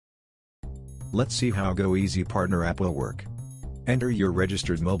Let's see how Gooezy Partner app will work. Enter your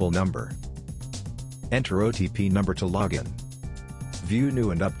registered mobile number. Enter OTP number to login. View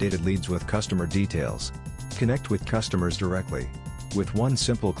new and updated leads with customer details. Connect with customers directly, with one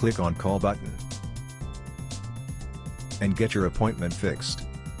simple click on call button. And get your appointment fixed.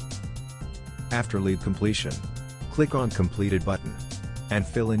 After lead completion, click on completed button. And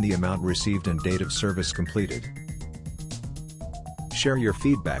fill in the amount received and date of service completed. Share your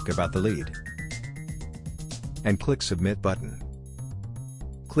feedback about the lead. And click submit button.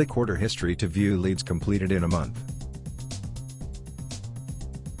 Click order history to view leads completed in a month.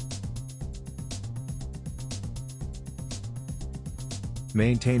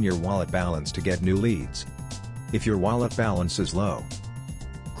 Maintain your wallet balance to get new leads. If your wallet balance is low,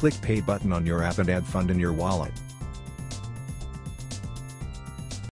 click pay button on your app and add fund in your wallet.